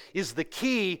me is the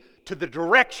key to the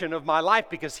direction of my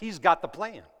life, because he's got the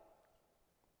plan.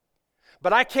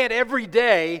 But I can't every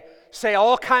day say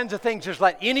all kinds of things, just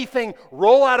let anything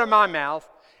roll out of my mouth.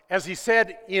 As he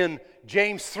said in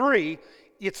James 3,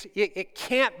 it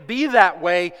can't be that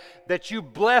way that you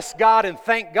bless God and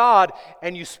thank God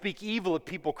and you speak evil of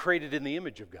people created in the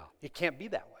image of God. It can't be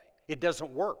that way. It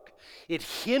doesn't work. It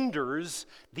hinders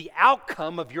the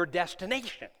outcome of your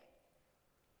destination.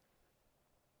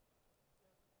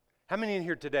 How many in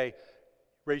here today,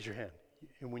 raise your hand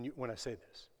when I say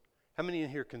this. How many in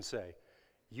here can say,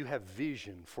 you have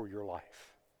vision for your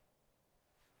life?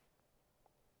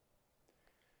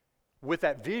 With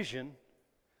that vision,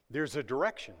 there's a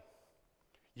direction.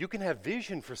 You can have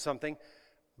vision for something,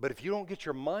 but if you don't get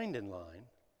your mind in line,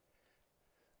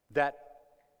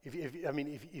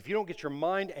 if you don't get your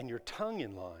mind and your tongue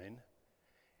in line,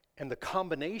 and the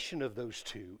combination of those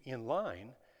two in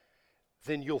line,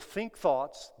 then you'll think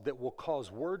thoughts that will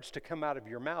cause words to come out of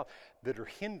your mouth that are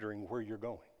hindering where you're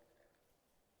going.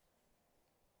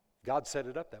 God set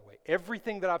it up that way.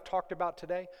 Everything that I've talked about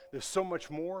today, there's so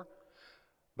much more,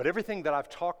 but everything that I've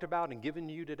talked about and given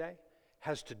you today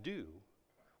has to do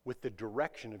with the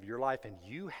direction of your life, and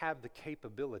you have the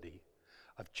capability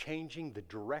of changing the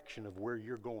direction of where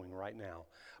you're going right now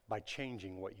by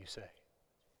changing what you say.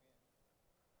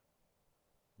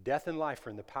 Death and life are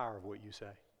in the power of what you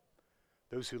say.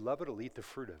 Those who love it will eat the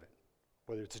fruit of it,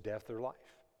 whether it's death or life.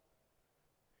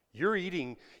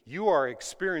 You are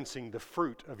experiencing the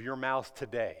fruit of your mouth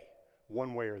today,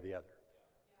 one way or the other.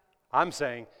 I'm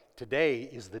saying today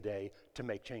is the day to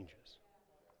make changes.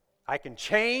 I can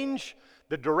change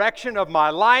the direction of my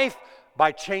life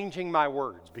by changing my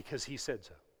words because He said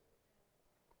so.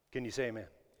 Can you say amen?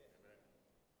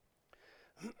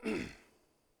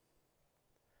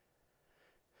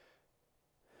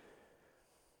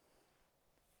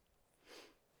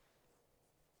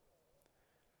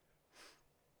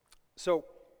 So,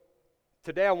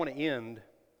 today I want to end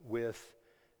with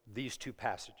these two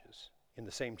passages in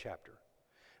the same chapter.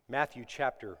 Matthew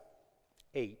chapter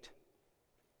 8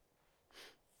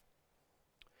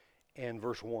 and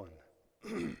verse 1.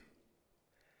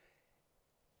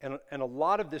 And a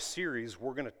lot of this series,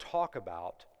 we're going to talk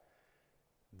about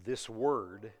this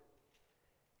word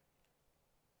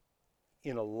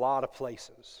in a lot of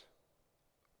places.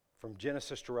 From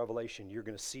Genesis to Revelation, you're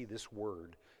going to see this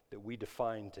word that we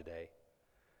define today.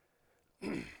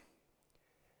 The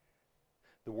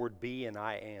word be and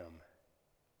I am.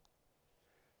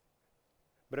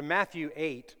 But in Matthew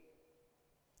 8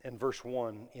 and verse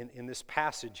 1, in this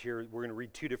passage here, we're going to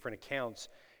read two different accounts,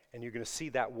 and you're going to see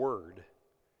that word,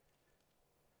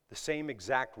 the same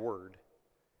exact word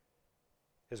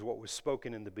as what was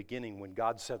spoken in the beginning when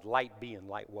God said, "Light be," and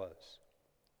light was.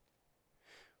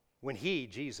 When He,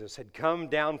 Jesus, had come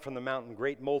down from the mountain,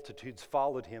 great multitudes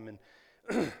followed Him,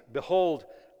 and behold,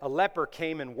 a leper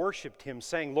came and worshipped Him,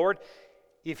 saying, "Lord,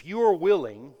 if you are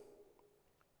willing,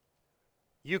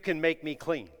 you can make me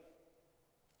clean."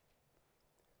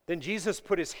 Then Jesus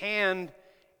put His hand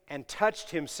and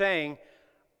touched him, saying,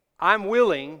 "I'm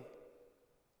willing."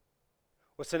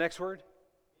 What's the next word?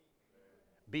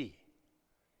 Be.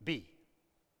 Be.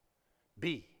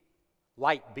 Be.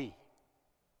 Light be.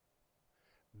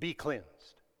 Be cleansed.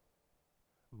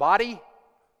 Body,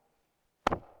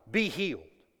 be healed.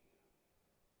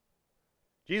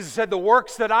 Jesus said, "The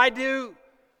works that I do,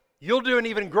 you'll do an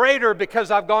even greater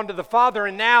because I've gone to the Father,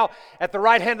 and now at the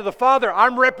right hand of the Father,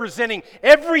 I'm representing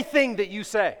everything that you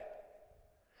say."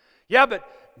 Yeah, but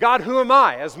God, who am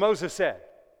I? As Moses said.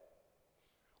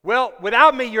 Well,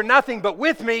 without me, you're nothing, but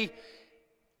with me,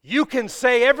 you can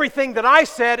say everything that I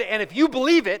said, and if you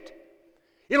believe it,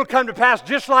 it'll come to pass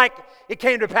just like it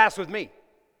came to pass with me.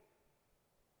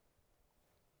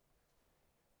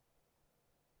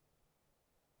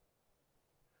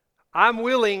 I'm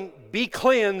willing, be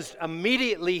cleansed.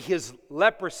 Immediately his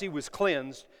leprosy was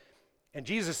cleansed. And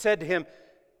Jesus said to him,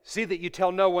 "See that you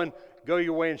tell no one, go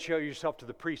your way and show yourself to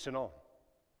the priest and all."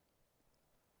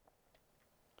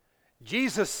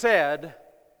 Jesus said,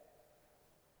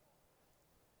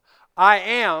 "I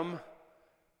am,"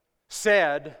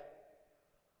 said,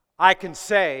 "I can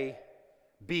say,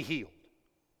 be healed."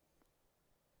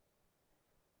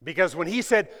 Because when He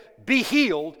said, "Be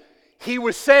healed," He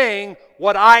was saying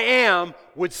what "I am"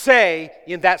 would say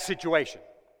in that situation.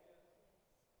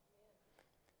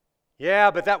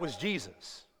 Yeah, but that was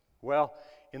Jesus. Well,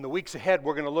 in the weeks ahead,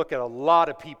 we're going to look at a lot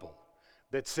of people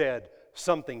that said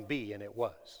something be, and it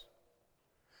was.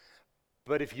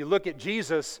 But if you look at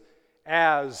Jesus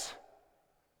as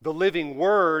the living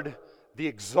Word, the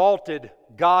exalted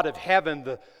God of heaven,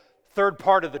 the third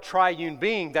part of the triune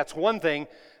being, that's one thing.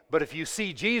 But if you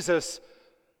see Jesus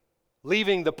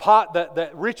leaving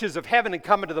the riches of heaven and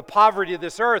coming to the poverty of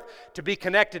this earth to be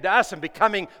connected to us and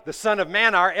becoming the Son of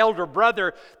Man, our elder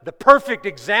brother, the perfect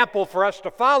example for us to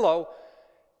follow,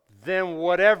 then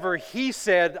whatever he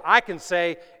said, I can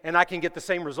say, and I can get the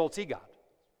same results he got.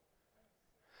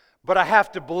 But I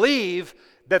have to believe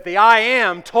that the I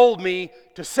am told me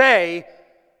to say,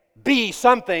 be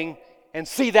something, and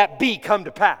see that be come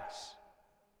to pass.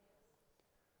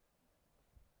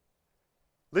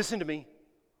 Listen to me.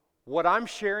 What I'm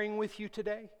sharing with you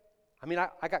today,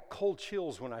 I got cold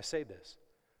chills when I say this.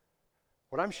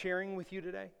 What I'm sharing with you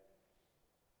today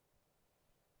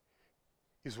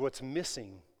is what's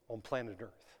missing on planet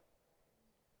Earth.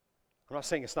 I'm not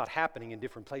saying it's not happening in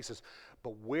different places,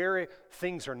 but where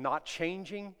things are not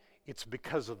changing, it's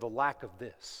because of the lack of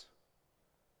this.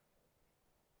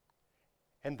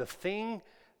 And the thing,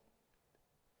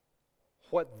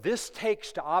 what this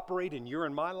takes to operate in your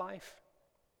and my life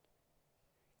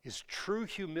is true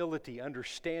humility,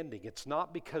 understanding it's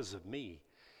not because of me,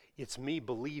 it's me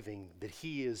believing that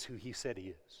He is who He said He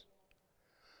is.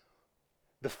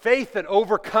 The faith that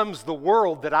overcomes the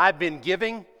world that I've been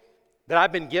given,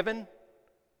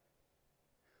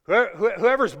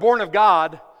 whoever's born of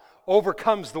God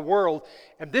overcomes the world,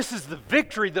 and this is the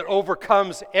victory that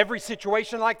overcomes every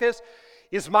situation like this,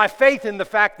 is my faith in the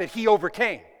fact that He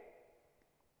overcame.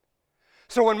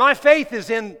 So when my faith is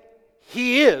in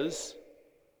He is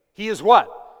what?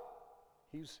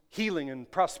 He's healing and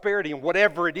prosperity and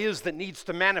whatever it is that needs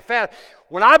to manifest.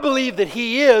 When I believe that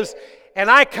He is, and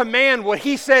I command what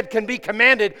He said can be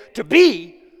commanded to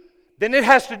be, then it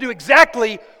has to do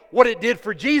exactly what it did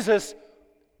for Jesus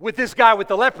with this guy with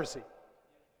the leprosy.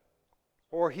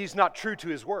 Or He's not true to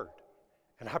His word.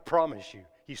 And I promise you,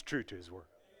 He's true to His word.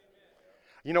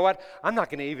 You know what? I'm not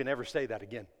going to even ever say that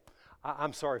again.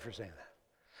 I'm sorry for saying that.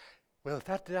 Well, if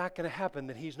that's not going to happen,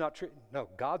 then He's not true. No,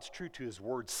 God's true to His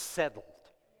word, settled.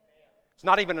 It's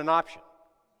not even an option.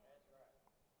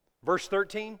 Verse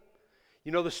 13,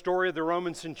 you know the story of the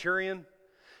Roman centurion?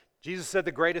 Jesus said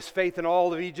the greatest faith in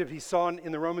all of Egypt He saw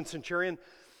in the Roman centurion.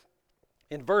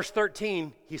 In verse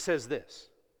 13, He says this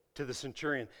to the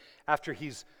centurion after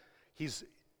he's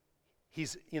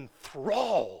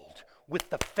enthralled with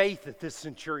the faith that this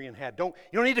centurion had. You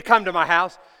don't need to come to my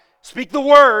house. Speak the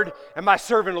word, and my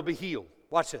servant will be healed.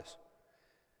 Watch this.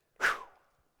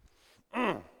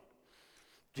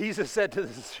 Jesus said to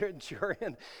the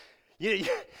centurion, you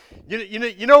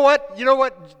know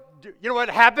what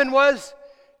happened was?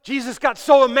 Jesus got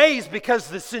so amazed because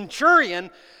the centurion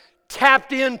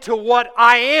tapped into what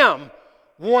I am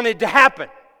wanted to happen.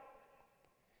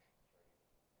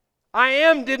 I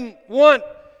am didn't want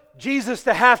Jesus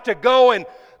to have to go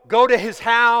to his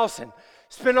house and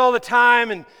spend all the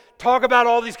time and talk about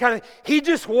all these kind of things. He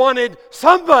just wanted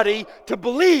somebody to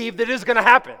believe that it's going to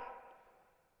happen.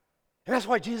 And that's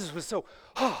why Jesus was so,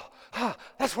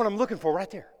 that's what I'm looking for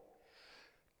right there.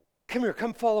 Come here,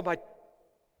 come follow my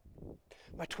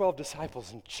 12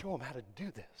 disciples and show them how to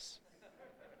do this.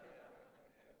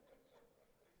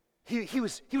 He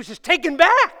was just taken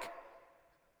back.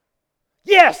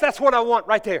 Yes, that's what I want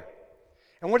right there.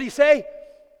 And what did He say?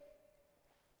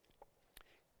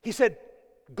 He said,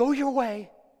 go your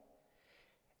way,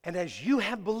 and as you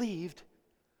have believed,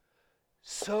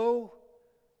 so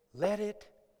let it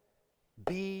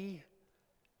be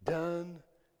done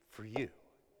for you.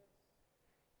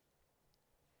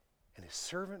 And his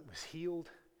servant was healed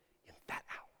in that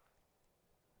hour.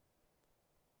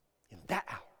 In that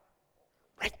hour.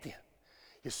 Right then.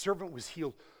 His servant was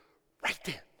healed right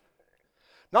then.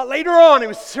 Not later on.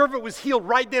 His servant was healed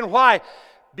right then. Why?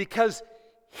 Because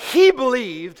he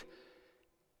believed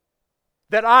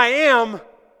that I am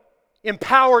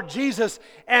empowered Jesus,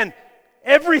 and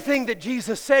everything that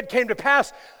Jesus said came to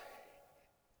pass.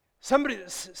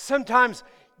 Sometimes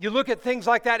you look at things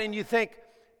like that and you think,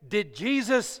 did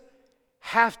Jesus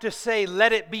have to say,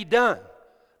 let it be done?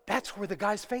 That's where the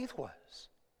guy's faith was.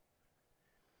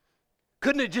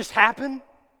 Couldn't it just happen?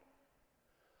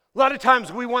 A lot of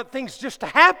times we want things just to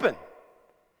happen.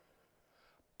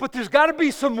 But there's got to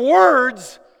be some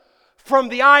words from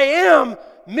the I am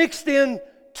mixed in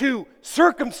to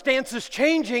circumstances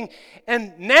changing,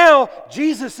 and now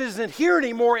Jesus isn't here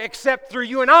anymore except through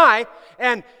you and I,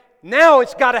 and now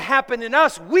it's got to happen in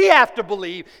us. We have to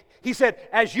believe. He said,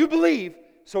 as you believe,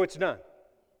 so it's done.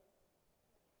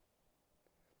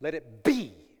 Let it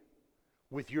be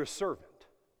with your servant.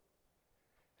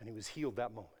 And he was healed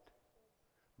that moment,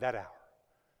 that hour.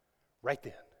 Right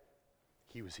then,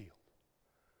 he was healed.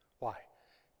 Why?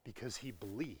 Because he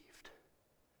believed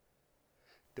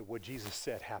that what Jesus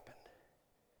said happened.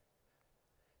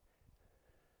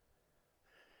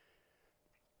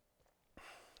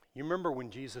 You remember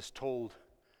when Jesus told,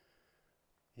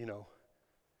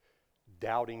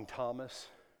 doubting Thomas?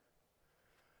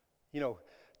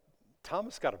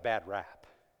 Thomas got a bad rap.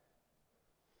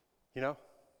 You know?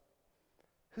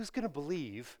 Who's going to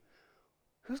believe?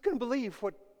 Who's going to believe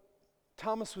what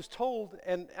Thomas was told?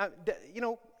 And,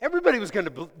 everybody was going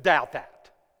to doubt that.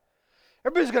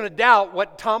 Everybody's going to doubt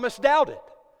what Thomas doubted.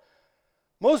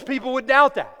 Most people would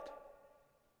doubt that.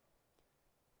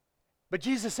 But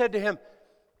Jesus said to him,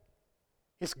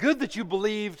 it's good that you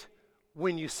believed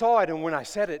when you saw it and when I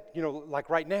said it, like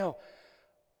right now,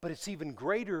 but it's even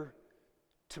greater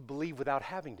to believe without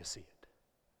having to see it.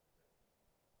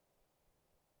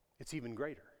 It's even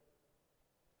greater.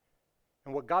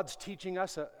 And what God's teaching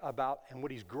us about and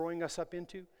what He's growing us up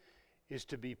into is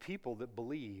to be people that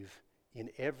believe in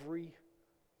every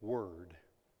word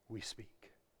we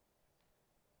speak.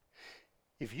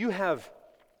 If you have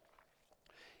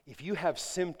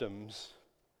symptoms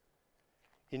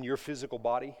in your physical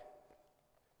body,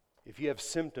 if you have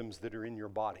symptoms that are in your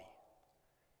body,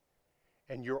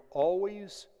 and you're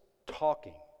always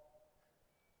talking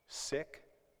sick,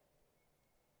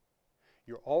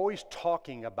 you're always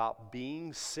talking about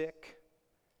being sick,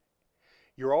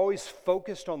 you're always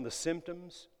focused on the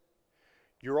symptoms,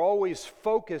 you're always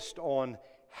focused on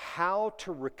how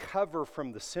to recover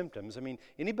from the symptoms. I mean,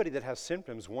 anybody that has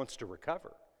symptoms wants to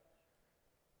recover.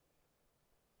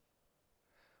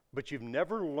 But you've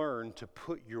never learned to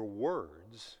put your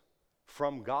words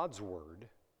from God's Word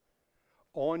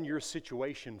on your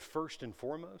situation first and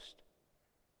foremost.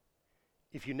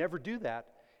 If you never do that,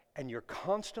 and you're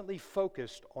constantly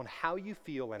focused on how you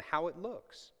feel and how it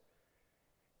looks,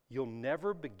 you'll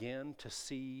never begin to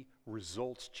see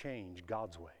results change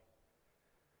God's way.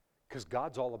 Because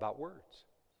God's all about words.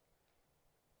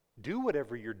 Do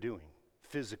whatever you're doing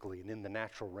physically and in the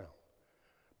natural realm,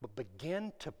 but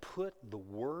begin to put the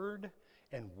Word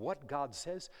and what God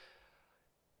says.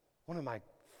 One of my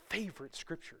favorite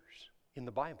scriptures in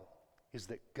the Bible is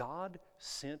that God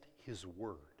sent His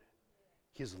Word,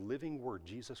 His living Word,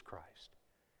 Jesus Christ,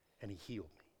 and He healed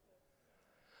me.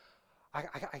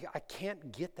 I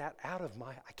can't get that out of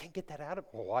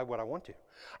well, why would I want to?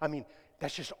 I mean,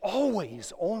 that's just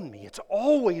always on me. It's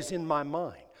always in my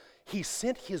mind. He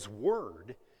sent His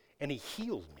Word and He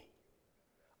healed me.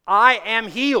 I am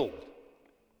healed.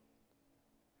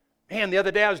 Man, the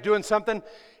other day I was doing something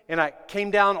and I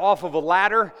came down off of a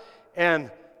ladder and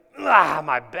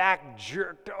my back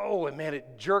jerked. Oh, and man,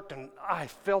 it jerked and I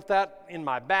felt that in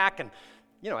my back, and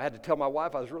I had to tell my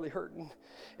wife I was really hurting,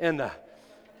 and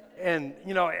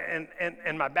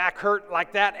my back hurt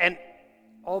like that, and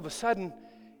all of a sudden,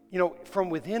 from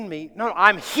within me, no,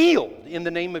 I'm healed in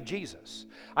the name of Jesus.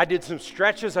 I did some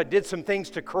stretches, I did some things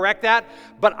to correct that,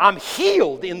 but I'm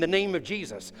healed in the name of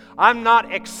Jesus. I'm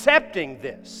not accepting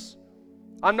this.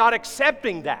 I'm not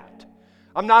accepting that.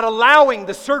 I'm not allowing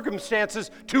the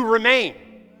circumstances to remain.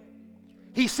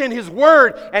 He sent His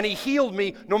Word and He healed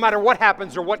me no matter what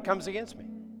happens or what comes against me.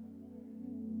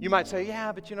 You might say,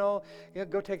 yeah, but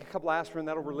go take a couple aspirin,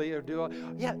 that'll relieve, or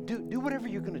do whatever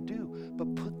you're going to do,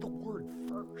 but put the Word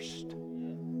first.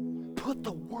 Put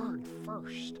the Word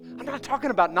first. I'm not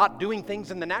talking about not doing things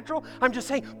in the natural. I'm just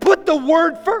saying, put the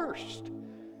Word first.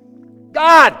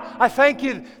 God, I thank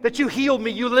You that You healed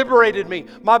me, You liberated me.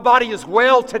 My body is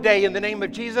well today in the name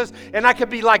of Jesus, and I could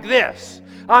be like this.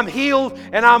 I'm healed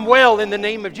and I'm well in the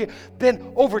name of Jesus.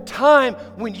 Then over time,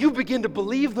 when you begin to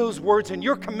believe those words and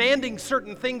you're commanding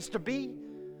certain things to be,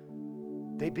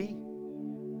 they be.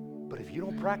 But if you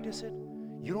don't practice it,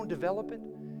 you don't develop it,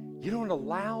 you don't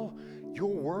allow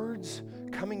your words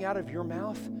coming out of your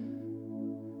mouth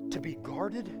to be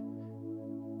guarded,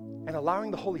 and allowing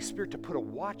the Holy Spirit to put a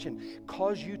watch and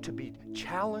cause you to be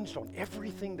challenged on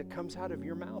everything that comes out of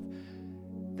your mouth,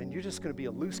 then you're just going to be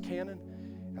a loose cannon,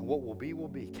 and what will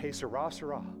be, que sera,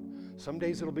 sera. Some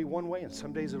days it'll be one way, and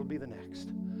some days it'll be the next.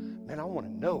 Man, I want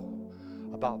to know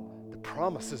about the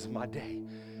promises of my day.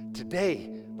 Today,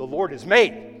 the Lord has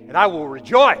made, and I will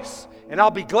rejoice, and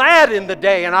I'll be glad in the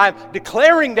day, and I'm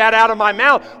declaring that out of my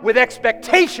mouth with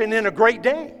expectation in a great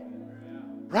day.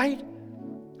 Right?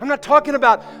 I'm not talking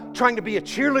about trying to be a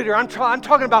cheerleader. I'm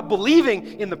talking about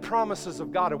believing in the promises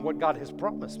of God and what God has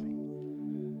promised me.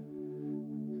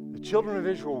 The children of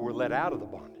Israel were led out of the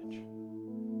bondage.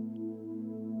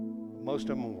 Most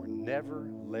of them were never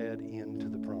led into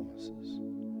the promises.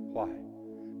 Why?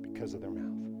 Because of their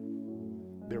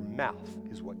mouth. Their mouth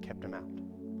is what kept them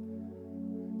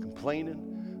out.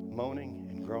 Complaining, moaning,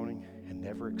 and groaning, and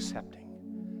never accepting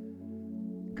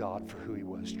God for who He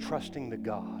was, trusting the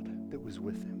God that was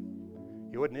with them.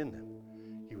 He wasn't in them.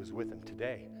 He was with them.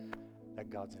 Today, that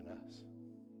God's in us.